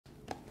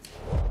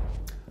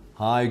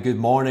Hi, good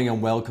morning and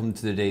welcome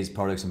to today's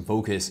Products in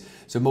Focus.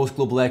 So most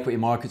global equity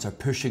markets are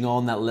pushing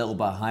on that little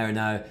bit higher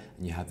now,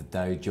 and you have the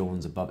Dow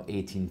Jones above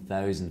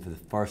 18,000 for the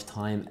first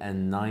time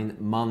in 9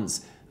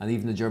 months. And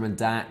even the German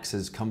DAX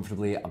is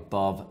comfortably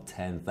above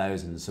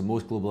 10,000. So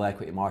most global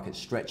equity markets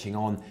stretching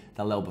on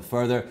that little bit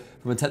further.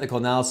 From a technical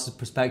analysis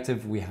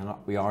perspective,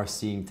 we are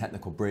seeing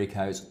technical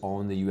breakouts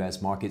on the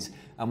US markets,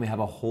 and we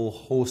have a whole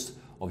host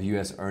of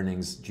US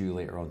earnings due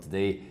later on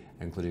today,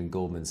 including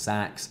Goldman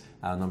Sachs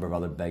and a number of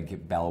other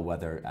big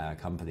bellwether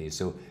companies.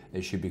 So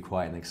it should be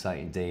quite an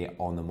exciting day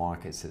on the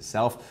markets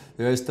itself.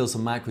 There is still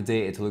some macro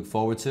data to look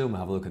forward to, and we'll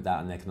have a look at that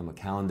on the economic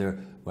calendar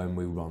when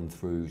we run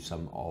through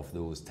some of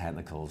those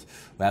technicals.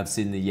 We have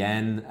seen the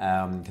yen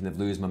kind of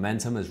lose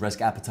momentum as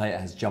risk appetite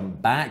has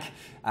jumped back,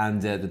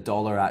 and the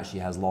dollar actually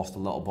has lost a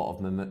little bit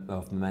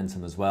of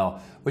momentum as well,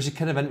 which is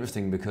kind of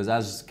interesting because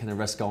as kind of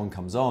risk on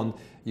comes on,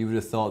 you would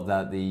have thought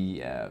that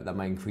that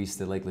might increase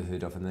the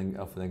likelihood of an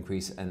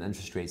increase in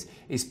interest rates,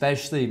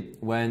 especially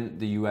when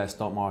the US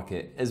stock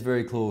market is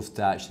very close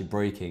to actually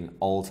breaking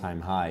all-time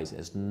highs.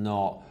 It's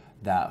not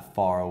that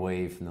far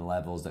away from the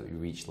levels that we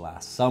reached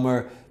last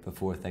summer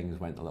before things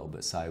went a little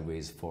bit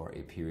sideways for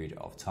a period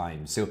of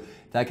time. So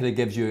that kind of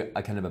gives you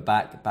a kind of a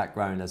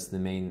background as to the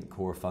main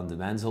core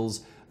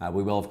fundamentals.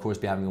 We will of course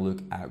be having a look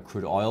at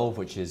crude oil,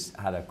 which has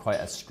had quite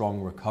a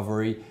strong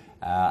recovery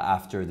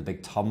after the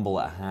big tumble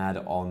it had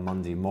on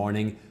Monday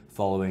morning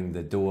following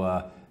the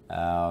Doha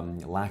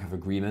lack of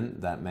agreement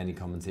that many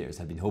commentators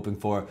had been hoping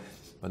for.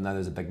 But now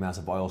there's a big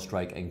massive oil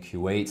strike in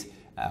Kuwait,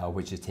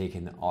 which has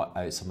taken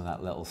out some of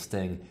that little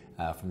sting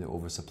from the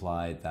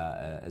oversupply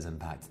that is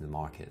impacting the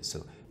market.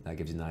 So that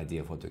gives you an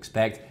idea of what to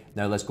expect.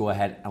 Now let's go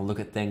ahead and look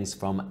at things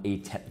from a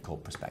technical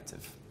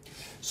perspective.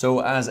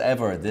 So as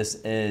ever, this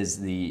is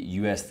the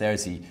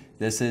US30.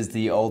 This is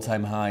the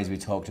all-time highs we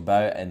talked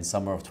about in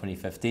summer of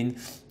 2015.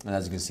 And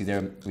as you can see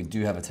there, we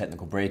do have a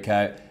technical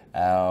breakout.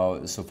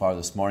 So far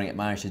this morning, it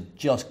managed to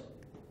just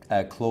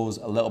close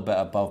a little bit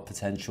above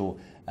potential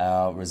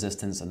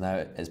resistance, and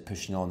now it's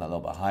pushing on that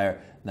little bit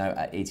higher, now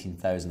at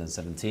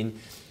 18,017.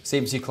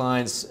 CMC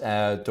clients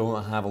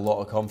don't have a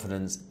lot of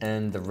confidence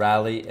in the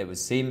rally, it would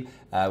seem,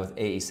 with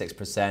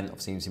 86% of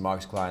CMC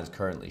Markets clients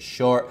currently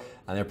short,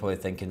 and they're probably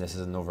thinking this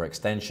is an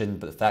overextension,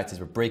 but the fact is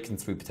we're breaking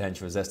through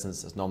potential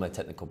resistance. It's normally a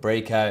technical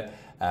breakout,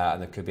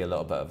 and there could be a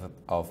little bit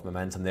of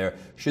momentum there.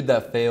 Should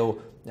that fail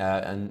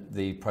and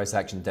the price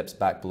action dips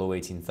back below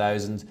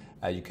 18,000,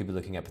 you could be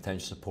looking at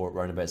potential support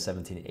around about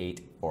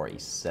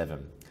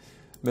 17,847.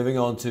 Moving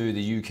on to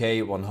the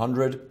UK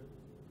 100,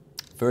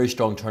 very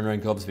strong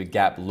turnaround, could obviously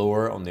gap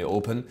lower on the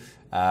open,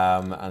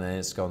 and then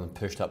it's gone and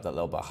pushed up that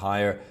little bit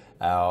higher.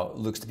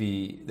 Looks to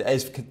be, it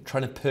is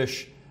trying to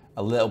push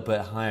a little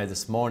bit higher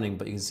this morning,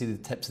 but you can see the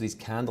tips of these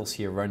candles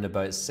here around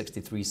about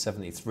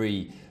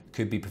 63.73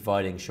 could be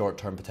providing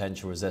short-term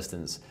potential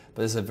resistance.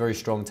 But this is a very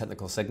strong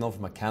technical signal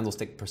from a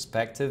candlestick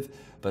perspective,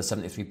 but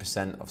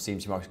 73% of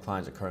CMC Markets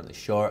clients are currently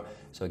short.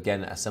 So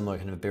again, a similar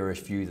kind of a bearish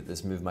view that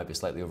this move might be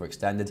slightly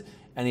overextended.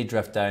 Any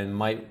drift down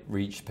might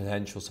reach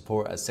potential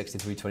support at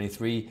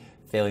 63.23.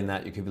 Failing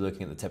that, you could be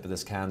looking at the tip of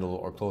this candle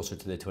or closer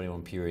to the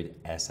 21 period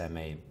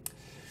SMA.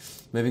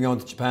 Moving on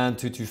to Japan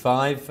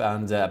 225,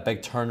 and a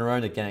big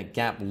turnaround, again a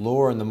gap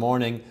lower in the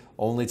morning,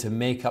 only to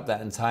make up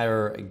that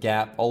entire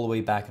gap all the way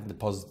back into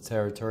positive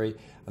territory.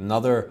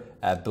 Another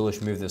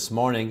bullish move this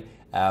morning,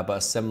 but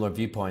a similar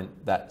viewpoint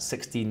that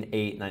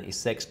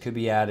 16,896 could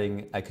be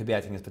acting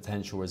as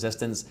potential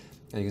resistance.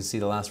 And you can see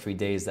the last 3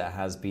 days that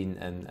has been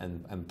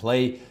in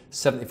play.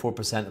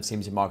 74% of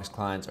CMC Markets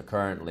clients are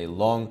currently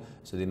long,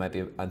 so they might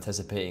be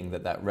anticipating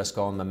that risk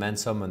on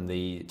momentum and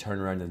the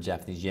turnaround in the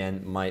Japanese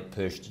yen might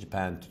push to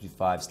Japan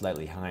 225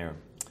 slightly higher.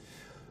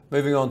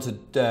 Moving on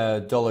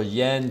to dollar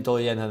yen. Dollar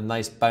yen had a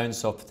nice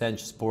bounce off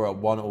potential support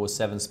at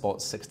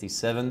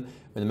 107.67. We're in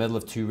the middle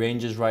of two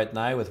ranges right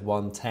now, with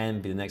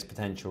 110 being the next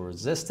potential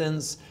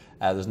resistance.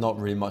 There's not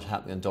really much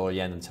happening on dollar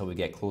yen until we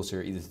get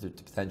closer either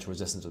to potential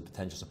resistance or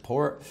potential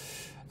support.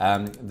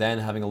 Then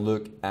having a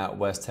look at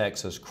West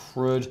Texas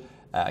crude.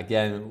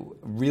 Again,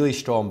 really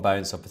strong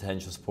bounce of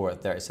potential support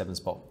at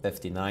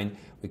 37.59.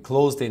 We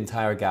closed the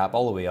entire gap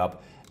all the way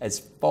up. It's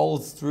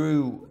followed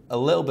through a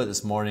little bit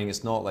this morning.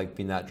 It's not like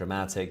been that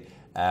dramatic.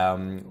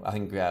 I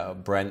think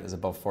Brent is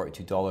above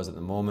 $42 at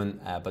the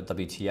moment, but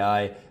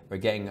WTI, we're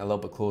getting a little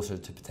bit closer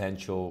to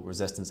potential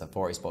resistance at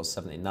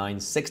 40.79.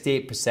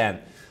 68%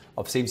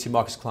 of CMC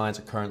Markets clients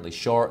are currently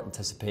short,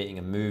 anticipating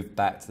a move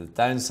back to the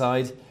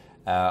downside.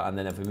 And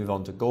then if we move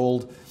on to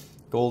gold,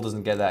 gold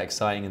doesn't get that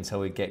exciting until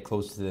we get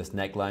close to this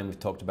neckline. We've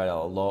talked about it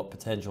a lot,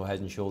 potential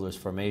head and shoulders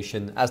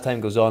formation. As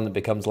time goes on, it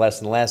becomes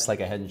less and less like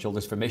a head and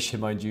shoulders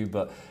formation, mind you,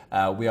 but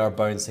we are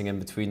bouncing in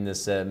between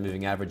this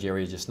moving average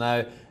area just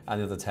now,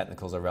 and the other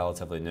technicals are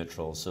relatively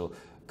neutral. So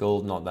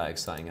gold, not that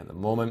exciting at the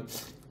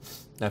moment.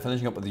 Now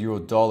finishing up with the euro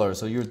dollar.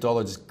 So euro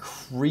dollar just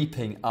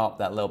creeping up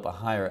that little bit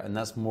higher, and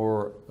that's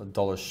more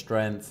dollar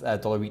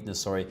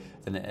weakness,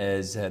 than it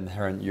is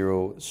inherent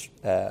euro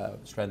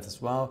strength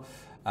as well.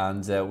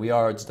 And we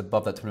are just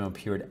above that 21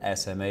 period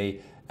SMA.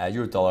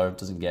 Euro dollar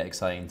doesn't get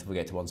exciting until we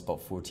get to one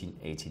spot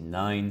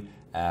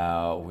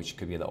 14.89, which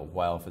could be a little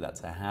while for that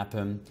to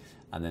happen.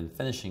 And then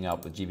finishing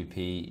up with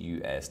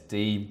GBP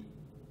USD.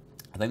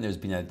 I think there's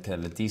been a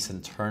kind of a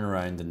decent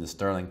turnaround in the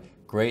sterling.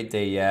 Great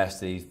day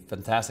yesterday,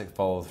 fantastic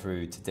follow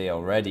through today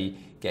already,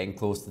 getting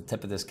close to the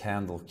tip of this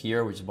candle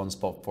here, which is one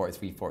spot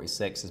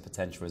 43.46 is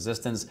potential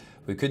resistance.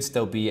 We could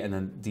still be in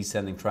a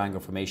descending triangle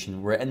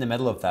formation. We're in the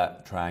middle of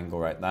that triangle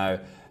right now,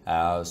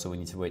 so we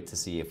need to wait to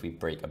see if we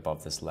break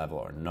above this level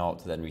or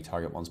not. Then we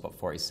target one spot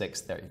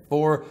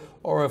 46.34,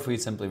 or if we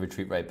simply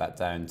retreat right back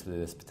down to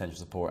this potential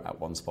support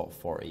at one spot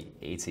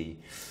 40.80.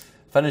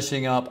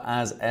 Finishing up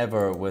as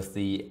ever with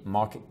the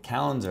market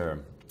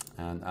calendar.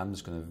 And I'm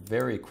just going to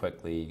very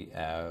quickly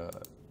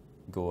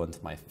go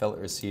into my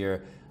filters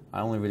here.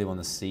 I only really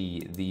want to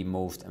see the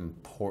most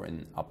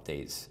important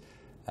updates.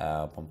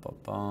 I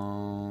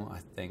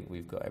think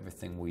we've got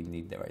everything we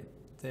need there right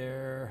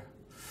there.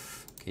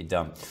 Okay,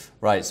 done.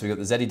 Right, so we've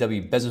got the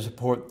ZEW business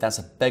report. That's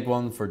a big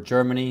one for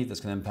Germany. That's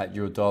going to impact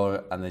Euro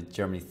dollar and the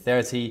Germany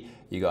 30.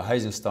 You got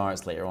housing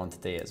starts later on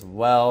today as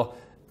well.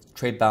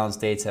 Trade balance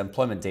data,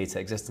 employment data,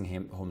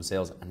 existing home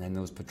sales, and then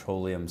those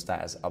petroleum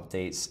status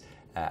updates.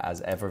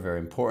 As ever, very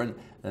important.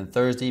 And then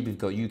Thursday, we've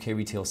got UK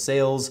retail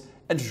sales,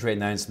 interest rate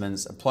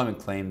announcements, employment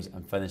claims,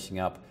 and finishing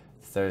up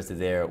Thursday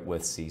there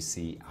with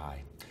CCI.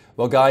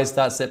 Well, guys,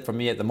 that's it from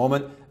me at the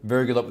moment.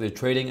 Very good luck with your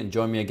trading, and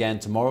join me again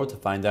tomorrow to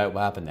find out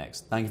what happened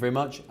next. Thank you very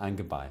much, and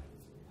goodbye.